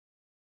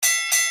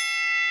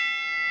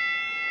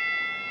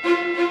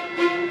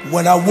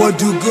When I would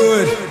do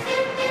good,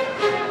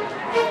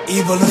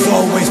 evil is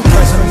always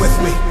present with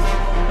me.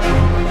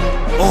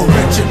 Oh,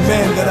 wretched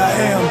man that I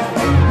am,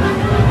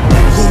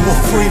 who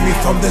will free me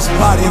from this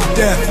body of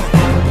death?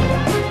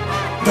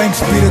 Thanks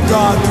be to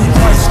God through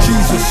Christ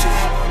Jesus.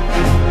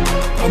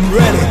 I'm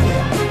ready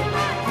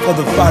for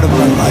the fight of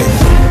my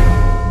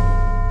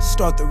life.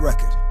 Start the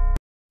record.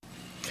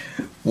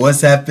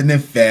 What's happening,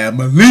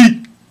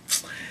 family?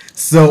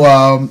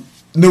 So,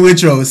 new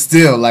intro is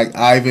still like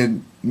I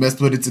even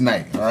messed with it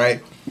tonight,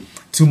 alright?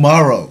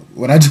 Tomorrow,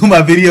 when I do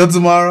my video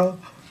tomorrow,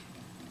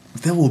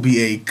 there will be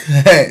a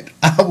cut.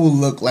 I will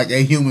look like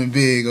a human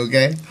being,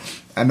 okay?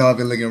 I know I've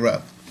been looking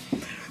rough.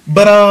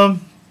 But,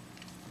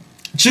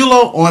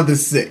 Chulo on the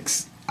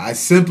 6th. I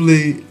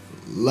simply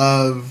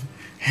love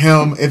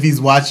him. If he's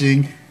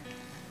watching,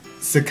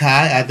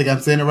 Sakai, I think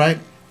I'm saying it right.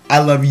 I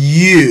love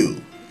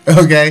you,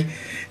 okay?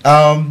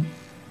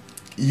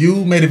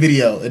 You made a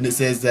video and it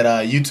says that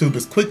YouTube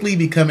is quickly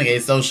becoming a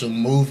social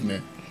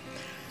movement.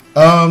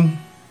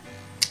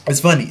 It's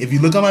funny. If you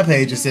look on my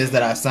page, it says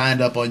that I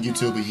signed up on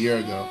YouTube a year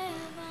ago,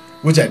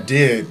 which I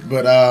did,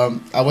 but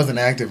I wasn't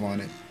active on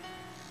it.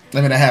 I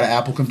mean, I had an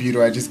Apple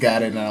computer. I just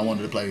got it and I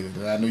wanted to play with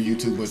it. I knew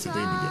YouTube was the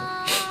thing to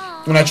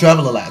get. And I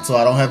travel a lot, so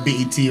I don't have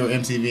BET or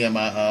MTV in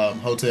my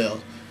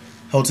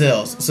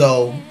hotels.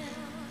 So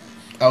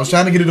I was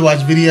trying to get it to watch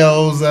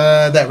videos.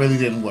 That really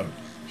didn't work.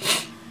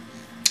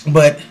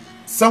 But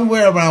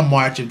somewhere around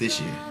March of this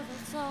year,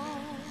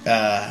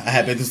 I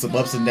had been through some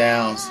ups and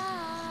downs.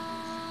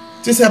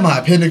 Just had my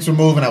appendix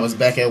removed and I was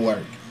back at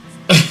work.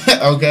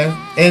 Okay?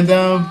 And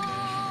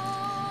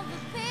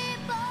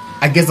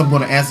I guess I'm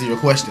going to answer your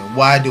question.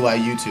 Why do I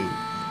YouTube?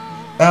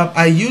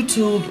 I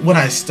YouTubed when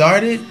I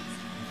started.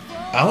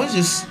 I was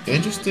just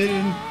interested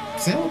in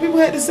seeing what people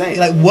had to say.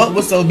 Like, what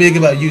was so big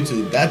about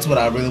YouTube? That's what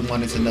I really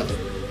wanted to know.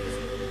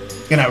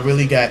 And I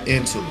really got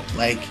into it.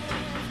 Like,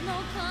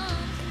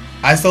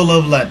 I So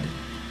Love London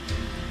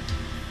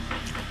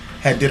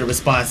did a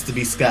response to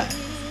B. Scott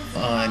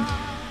on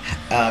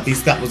B.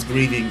 Scott was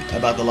grieving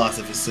about the loss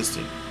of his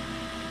sister.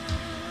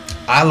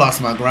 I lost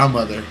my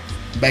grandmother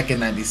back in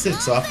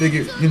 '96, so I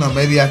figured, you know,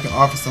 maybe I can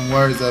offer some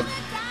words of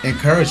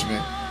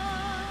encouragement.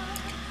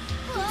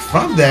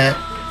 From that,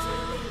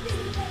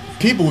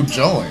 people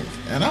joined,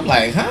 and I'm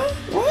like, huh?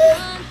 What?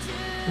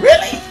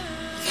 Really?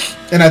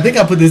 And I think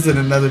I put this in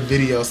another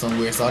video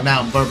somewhere, so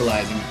now I'm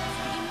verbalizing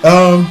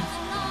it.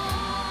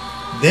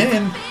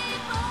 Then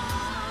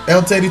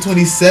El Teddy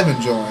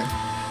 27 joined,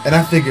 and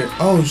I figured,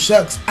 oh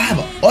shucks, I have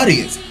an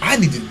audience. I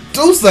need to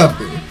do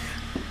something,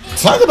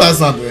 talk about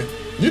something,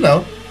 you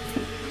know.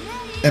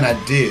 And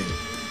I did.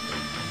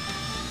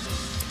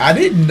 I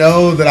didn't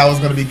know that I was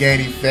gonna be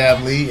gaining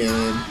family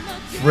and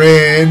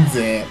friends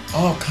and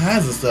all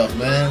kinds of stuff,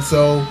 man.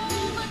 So,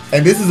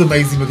 and this is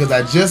amazing because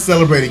I just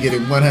celebrated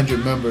getting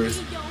 100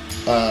 members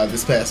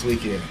this past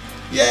weekend.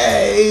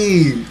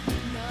 Yay!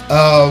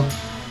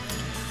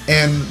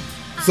 And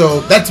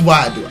so that's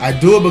why I do it. I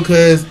do it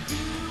because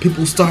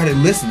people started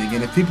listening,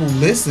 and if people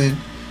listen,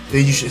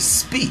 then you should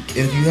speak.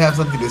 And if you have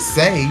something to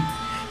say,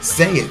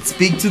 say it.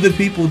 Speak to the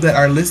people that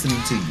are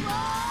listening to you.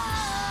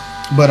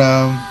 But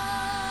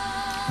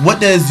what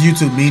does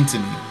YouTube mean to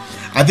me?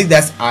 I think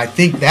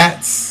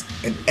that's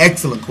an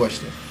excellent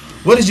question.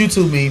 What does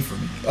YouTube mean for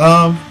me?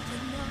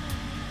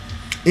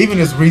 Even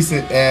as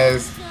recent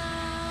as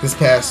this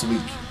past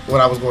week, when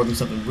I was going through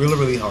something really,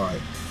 really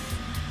hard,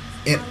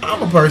 and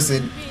I'm a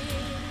person,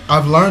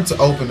 I've learned to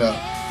open up,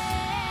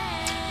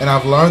 and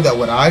I've learned that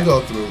what I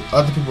go through,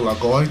 other people are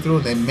going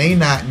through, they may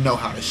not know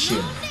how to share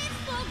it.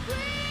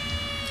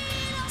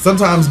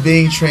 Sometimes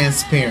being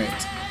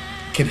transparent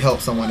can help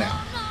someone out.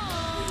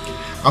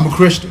 I'm a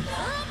Christian.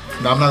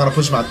 Now I'm not gonna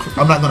push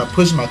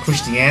my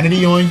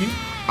Christianity on you.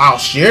 I'll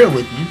share it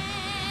with you,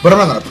 but I'm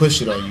not gonna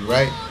push it on you,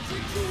 right?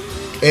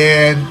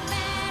 And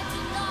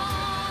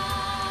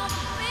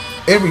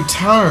in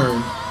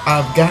return,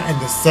 I've gotten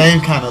the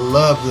same kind of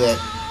love that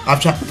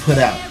I've tried to put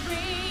out,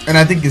 and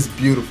I think it's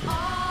beautiful.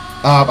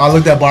 I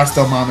looked at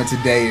Barstow Mama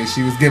today, and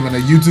she was giving a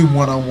YouTube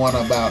one-on-one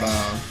about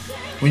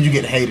when you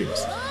get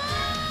haters.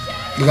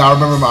 Because I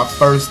remember my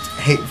first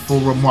hateful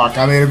remark.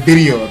 I made a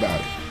video about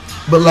it.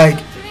 But like,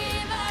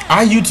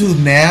 I YouTube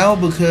now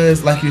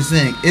because, like you're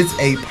saying, it's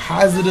a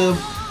positive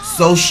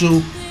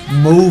social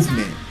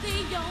movement.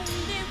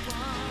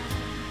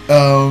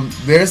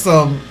 There's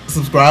some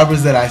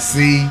subscribers that I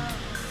see.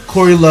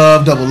 Corey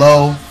Love,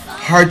 00,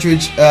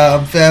 Partridge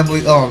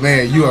family. Oh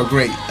man, you are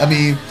great. I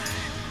mean,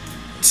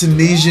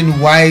 Tunisian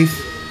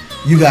wife,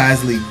 you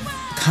guys leave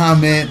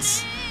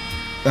comments.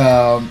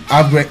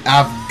 I've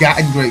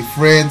gotten great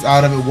friends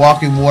out of it.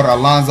 Walking Water,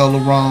 Alonzo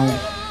Larone,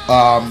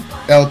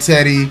 El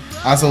Teddy,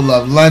 I So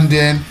Love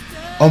London.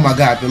 Oh my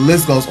God, the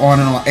list goes on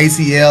and on.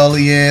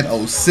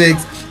 ACLEN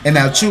 06, and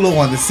now Chulo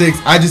on the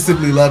 6th. I just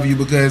simply love you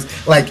because,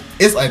 like,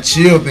 it's a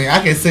chill thing.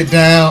 I can sit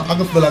down, I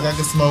can feel like I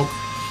can smoke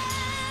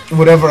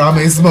whatever I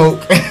may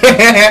smoke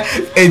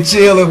and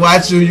chill and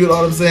watch you. You know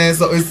what I'm saying?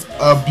 So it's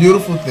a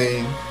beautiful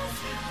thing.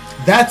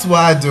 That's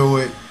why I do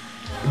it.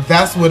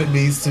 That's what it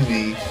means to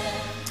me.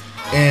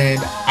 And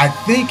I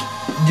think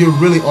you're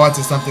really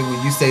onto something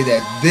when you say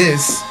that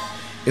this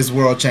is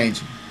world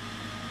changing.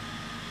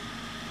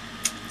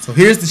 So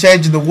here's the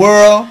change in the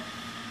world.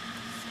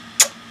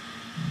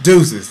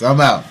 Deuces.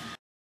 I'm out.